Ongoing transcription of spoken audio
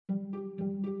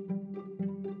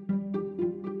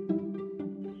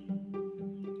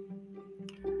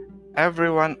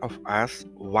Every one of us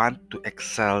want to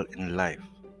excel in life.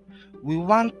 We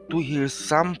want to hear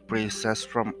some praises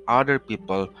from other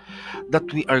people that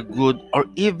we are good, or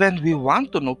even we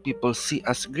want to know people see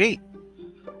us great.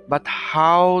 But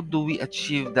how do we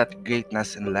achieve that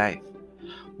greatness in life?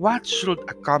 What should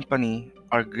accompany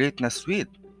our greatness with?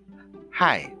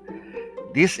 Hi,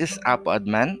 this is Apo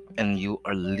Adman, and you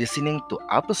are listening to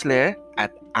Apo Slayer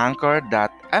at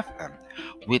Anchor.fm,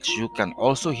 which you can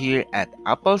also hear at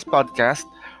Apple's Podcast,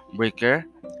 Breaker,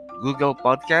 Google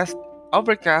Podcast,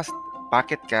 Overcast,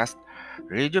 Pocket Cast,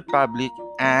 Radio Public,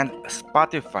 and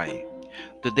Spotify.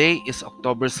 Today is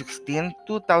October 16,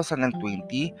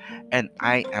 2020, and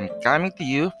I am coming to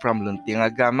you from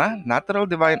Luntinga Gama Natural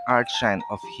Divine Art Shrine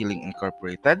of Healing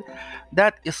Incorporated,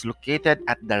 that is located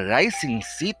at the rising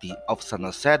city of San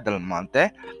Jose del Monte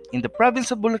in the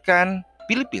province of Bulacan,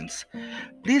 Philippines.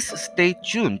 Please stay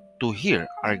tuned to hear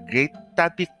our great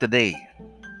topic today.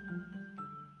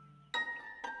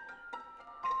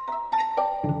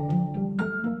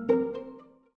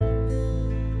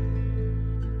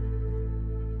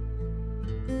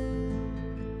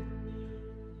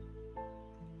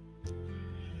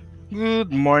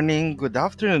 Good morning, good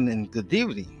afternoon, and good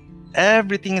evening.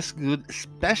 Everything is good,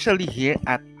 especially here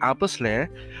at Apple's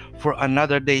Lair, for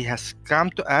another day has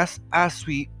come to us as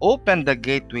we open the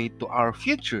gateway to our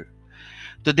future.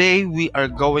 Today, we are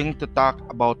going to talk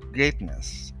about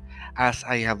greatness. As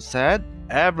I have said,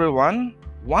 everyone,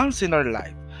 once in our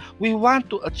life, we want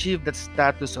to achieve that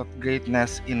status of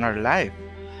greatness in our life.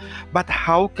 But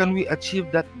how can we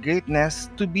achieve that greatness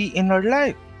to be in our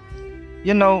life?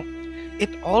 You know, it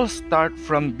all starts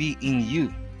from being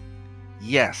you.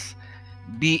 Yes,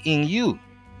 being you.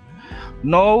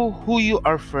 Know who you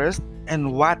are first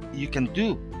and what you can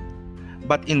do.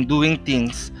 But in doing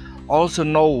things, also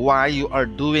know why you are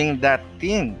doing that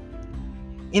thing.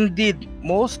 Indeed,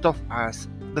 most of us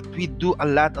that we do a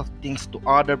lot of things to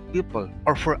other people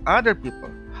or for other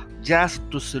people just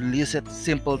to solicit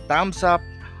simple thumbs up,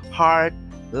 heart,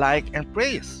 like, and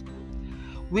praise.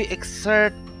 We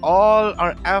exert all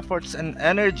our efforts and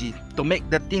energy to make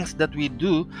the things that we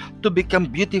do to become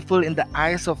beautiful in the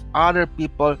eyes of other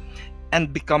people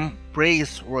and become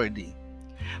praiseworthy.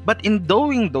 But in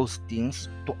doing those things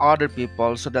to other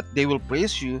people so that they will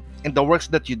praise you in the works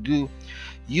that you do,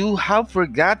 you have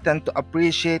forgotten to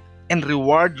appreciate and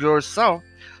reward yourself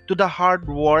to the hard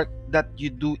work that you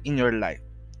do in your life.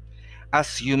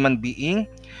 As human being,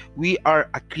 we are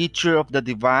a creature of the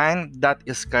divine that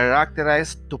is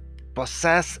characterized to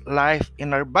possess life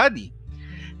in our body.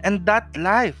 And that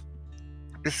life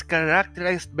is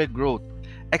characterized by growth,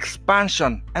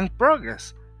 expansion, and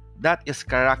progress. That is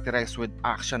characterized with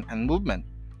action and movement.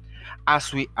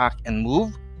 As we act and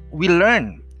move, we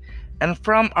learn. And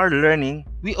from our learning,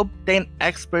 we obtain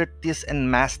expertise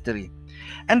and mastery.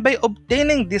 And by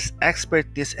obtaining this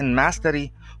expertise and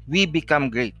mastery, we become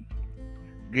great.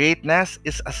 Greatness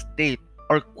is a state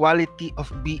or quality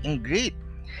of being great.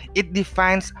 It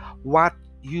defines what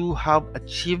you have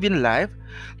achieved in life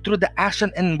through the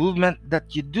action and movement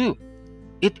that you do.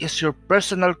 It is your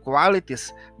personal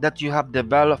qualities that you have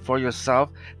developed for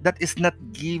yourself that is not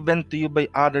given to you by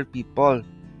other people.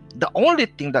 The only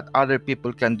thing that other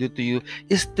people can do to you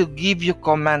is to give you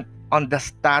comment on the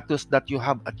status that you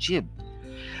have achieved.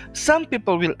 Some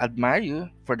people will admire you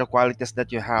for the qualities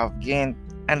that you have gained,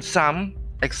 and some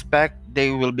expect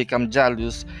they will become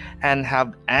jealous and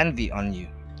have envy on you.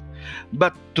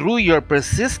 But through your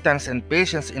persistence and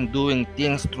patience in doing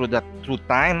things through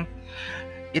time,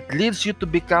 it leads you to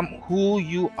become who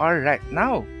you are right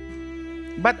now.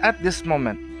 But at this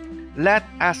moment, let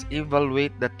us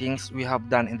evaluate the things we have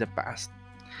done in the past.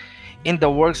 In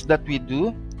the works that we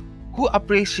do, who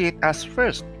appreciate us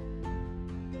first?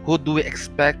 Who do we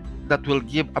expect that will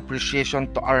give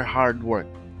appreciation to our hard work?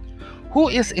 Who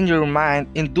is in your mind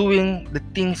in doing the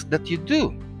things that you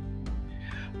do?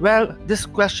 Well, this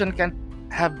question can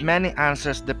have many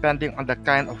answers depending on the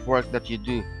kind of work that you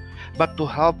do. But to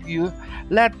help you,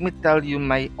 let me tell you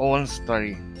my own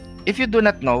story. If you do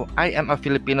not know, I am a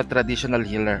Filipino traditional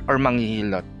healer or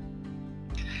manghihilot.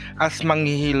 As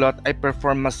manghihilot, I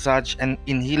perform massage and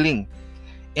in healing.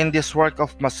 In this work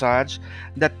of massage,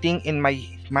 the thing in my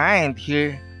mind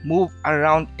here move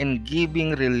around in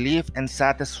giving relief and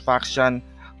satisfaction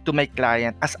to my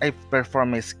client as I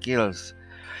perform my skills.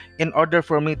 In order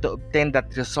for me to obtain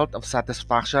that result of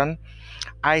satisfaction,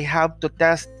 I have to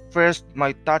test first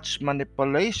my touch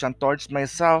manipulation towards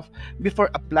myself before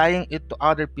applying it to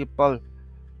other people.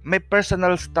 My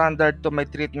personal standard to my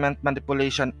treatment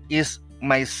manipulation is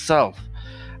myself.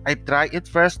 I try it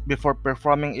first before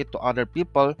performing it to other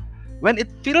people. When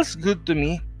it feels good to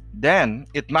me, then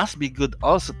it must be good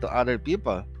also to other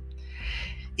people.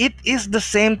 It is the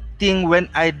same thing when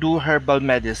I do herbal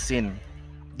medicine.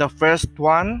 The first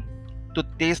one to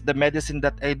taste the medicine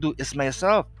that I do is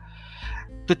myself,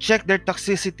 to check their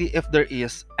toxicity if there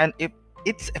is, and if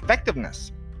its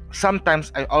effectiveness.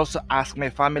 Sometimes I also ask my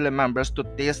family members to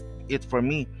taste it for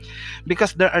me,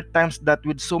 because there are times that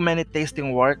with so many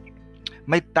tasting work,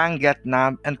 my tongue get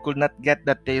numb and could not get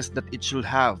the taste that it should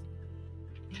have.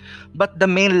 But the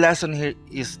main lesson here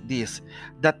is this,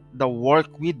 that the work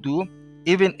we do,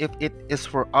 even if it is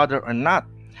for other or not,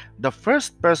 the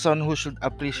first person who should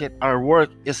appreciate our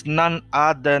work is none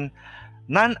other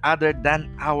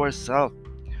than ourselves.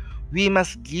 We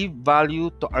must give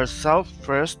value to ourselves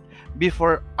first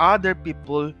before other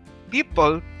people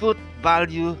put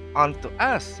value onto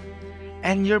us.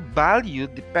 And your value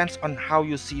depends on how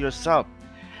you see yourself,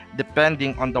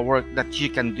 depending on the work that you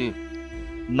can do.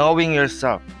 Knowing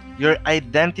yourself, your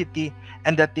identity,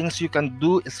 and the things you can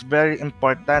do is very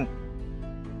important.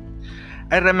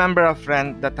 I remember a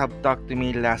friend that have talked to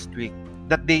me last week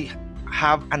that they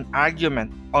have an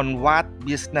argument on what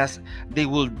business they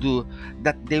will do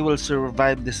that they will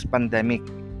survive this pandemic.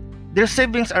 Their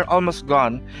savings are almost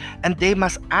gone and they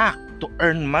must act to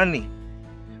earn money.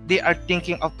 They are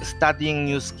thinking of studying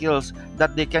new skills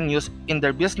that they can use in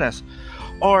their business,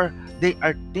 or they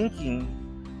are thinking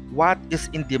what is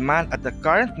in demand at the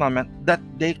current moment that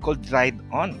they could ride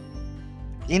on.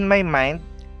 In my mind,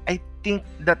 I think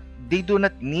that they do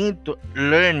not need to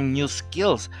learn new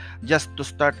skills just to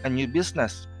start a new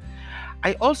business.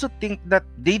 I also think that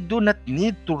they do not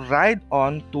need to ride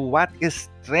on to what is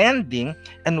trending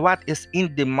and what is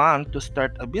in demand to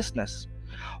start a business.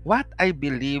 What I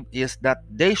believe is that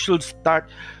they should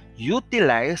start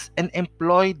utilize and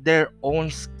employ their own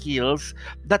skills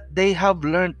that they have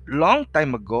learned long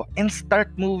time ago and start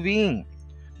moving.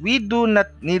 We do not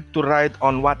need to ride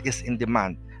on what is in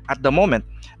demand at the moment,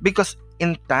 because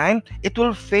in time it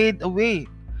will fade away.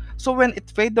 So when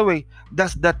it fades away,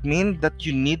 does that mean that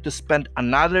you need to spend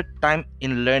another time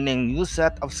in learning new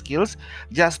set of skills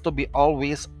just to be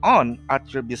always on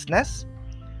at your business?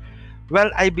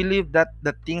 Well, I believe that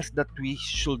the things that we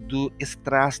should do is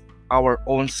trust our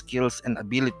own skills and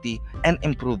ability and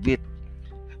improve it.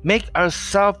 Make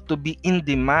ourselves to be in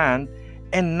demand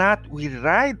and not we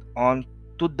ride on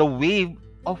to the wave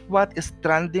of what is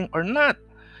trending or not.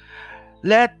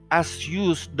 Let us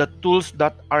use the tools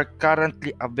that are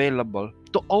currently available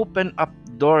to open up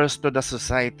doors to the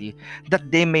society,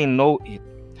 that they may know it,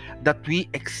 that we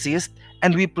exist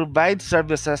and we provide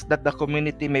services that the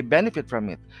community may benefit from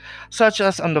it. Such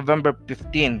as on November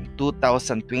 15,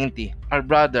 2020, our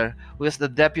brother, who is the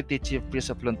Deputy Chief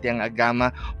Priest of Luntiang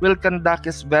Agama, will conduct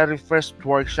his very first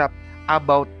workshop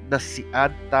about the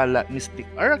Siad Tala Mystic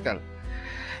Oracle.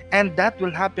 And that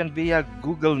will happen via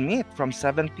Google Meet from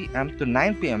 7 p.m. to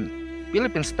 9 p.m.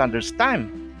 Philippine Standard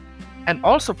Time. And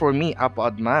also for me, Apo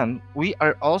Adman, we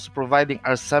are also providing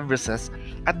our services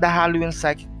at the Halloween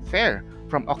Psychic Fair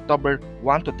from October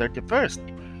 1 to 31st.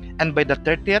 And by the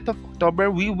 30th of October,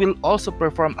 we will also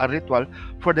perform a ritual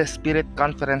for the Spirit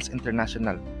Conference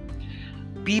International.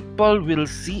 People will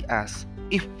see us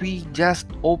if we just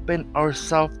open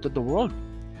ourselves to the world.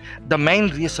 The main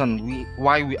reason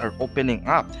why we are opening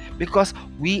up, because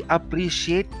we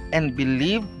appreciate and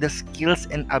believe the skills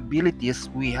and abilities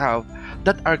we have,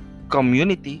 that our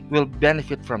community will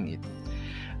benefit from it.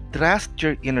 Trust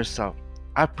your inner self,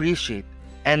 appreciate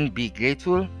and be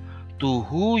grateful to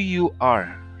who you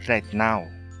are right now.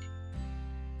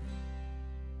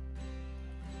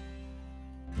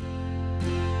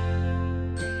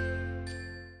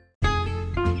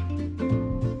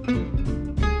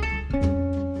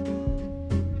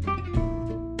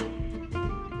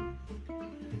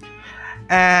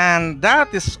 And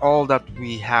that is all that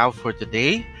we have for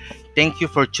today. Thank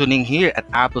you for tuning here at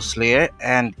Apple Slayer.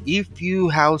 And if you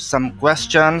have some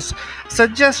questions,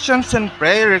 suggestions, and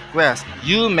prayer requests,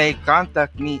 you may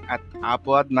contact me at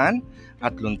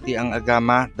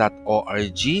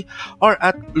apoadman@luntiangagama.org or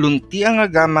at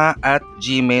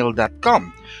luntiangagama@gmail.com.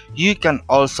 You can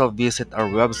also visit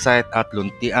our website at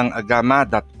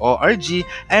luntiangagama.org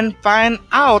and find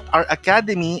out our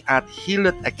academy at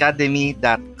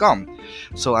hilotacademy.com.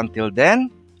 So until then,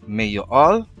 may you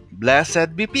all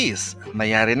blessed be peace.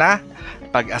 Mayari na,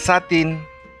 pag-asatin,